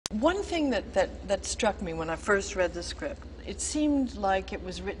One thing that struck me when I first read the script, it seemed like it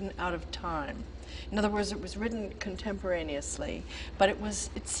was written out of time. In other words, it was written contemporaneously, but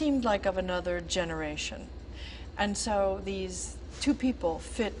it seemed like of another generation. And so these two people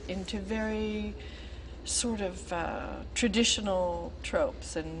fit into very sort of traditional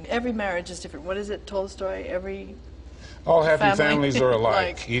tropes, and every marriage is different. What is it, Tolstoy? Every all happy family families are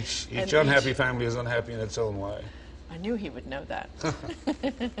alike. like, Each unhappy family is unhappy in its own way. I knew he would know that.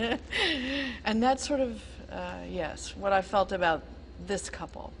 And that's sort of, yes, what I felt about this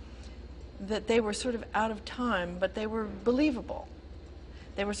couple. That they were sort of out of time, but they were believable.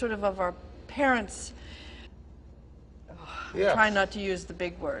 They were sort of our parents', Yeah. try not to use the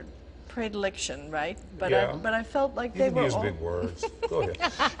big word, predilection, right? But Yeah. but I felt like You they can were use all big words. Go ahead.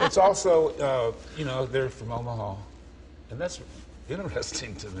 It's also, you know, they're from Omaha, and that's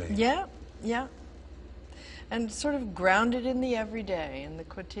interesting to me. Yeah, yeah. And sort of grounded in the everyday, in the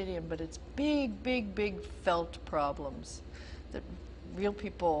quotidian, but it's big, big, big felt problems that real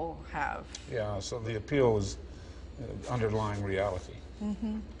people have. Yeah, so the appeal is underlying reality,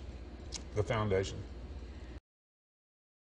 the foundation.